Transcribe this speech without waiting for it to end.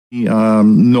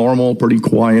Normal, pretty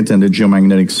quiet in the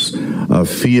geomagnetics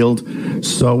field.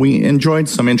 So we enjoyed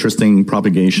some interesting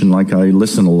propagation. Like I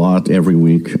listen a lot every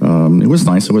week. It was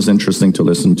nice. It was interesting to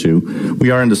listen to.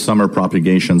 We are in the summer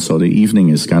propagation, so the evening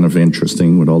is kind of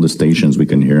interesting with all the stations we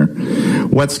can hear.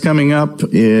 What's coming up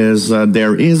is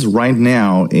there is right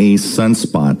now a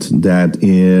sunspot that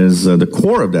is, the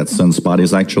core of that sunspot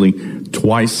is actually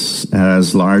twice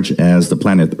as large as the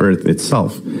planet Earth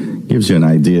itself. Gives you an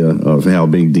idea of how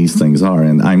big these things are,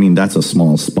 and I mean that's a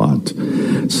small spot.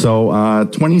 So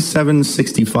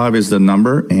 2765 is the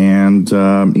number, and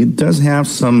it does have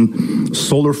some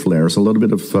solar flares. A little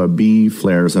bit of B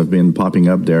flares have been popping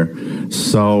up there,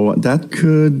 so that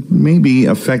could maybe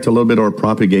affect a little bit our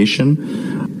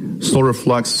propagation. Solar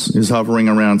flux is hovering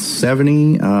around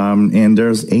 70, and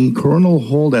there's a coronal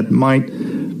hole that might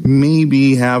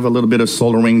maybe have a little bit of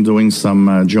solar ring doing some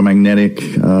geomagnetic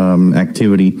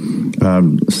activity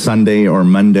Sunday or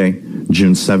Monday,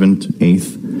 June 7th,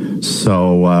 8th.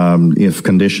 So if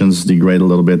conditions degrade a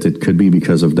little bit, it could be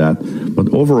because of that.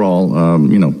 But overall,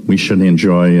 we should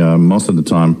enjoy most of the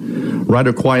time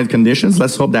rather quiet conditions.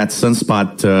 Let's hope that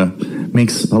sunspot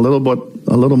makes a little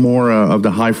more of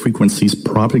the high frequencies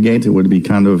propagate. It would be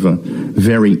kind of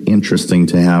very interesting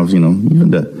to have, even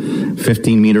the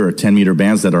 15-meter or 10-meter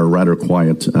bands that are rather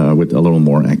quiet with a little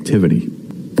more activity.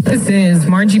 This is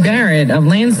Margie Barrett of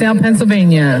Lansdale,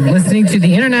 Pennsylvania, listening to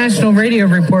the International Radio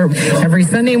Report every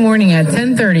Sunday morning at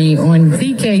 10:30 on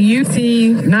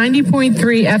CKUT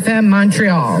 90.3 FM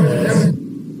Montreal.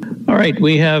 All right,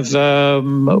 we have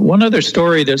one other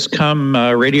story that's come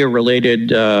radio-related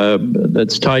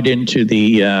that's tied into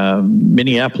the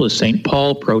Minneapolis-St.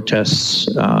 Paul protests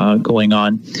going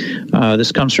on.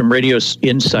 This comes from Radio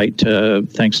Insight,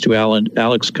 thanks to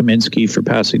Alex Kaminsky for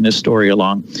passing this story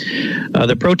along.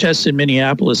 The protests in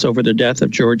Minneapolis over the death of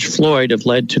George Floyd have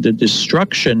led to the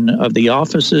destruction of the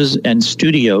offices and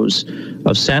studios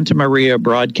of Santa Maria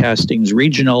Broadcasting's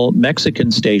regional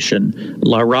Mexican station,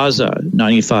 La Raza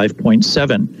 95.7,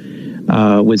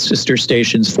 with sister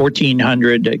stations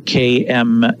 1400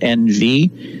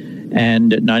 KMNV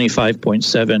and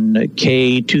 95.7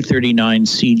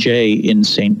 K239CJ in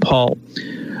St. Paul.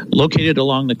 Located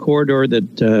along the corridor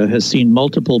that has seen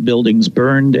multiple buildings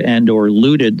burned and or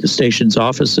looted, the station's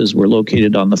offices were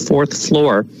located on the 4th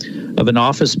floor of an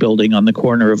office building on the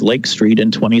corner of Lake Street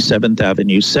and 27th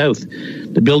Avenue South.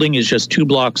 The building is just 2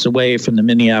 blocks away from the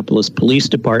Minneapolis Police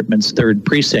Department's 3rd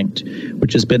Precinct,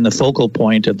 which has been the focal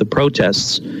point of the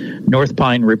protests. North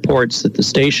Pine reports that the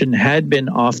station had been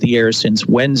off the air since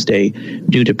Wednesday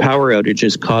due to power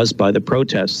outages caused by the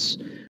protests.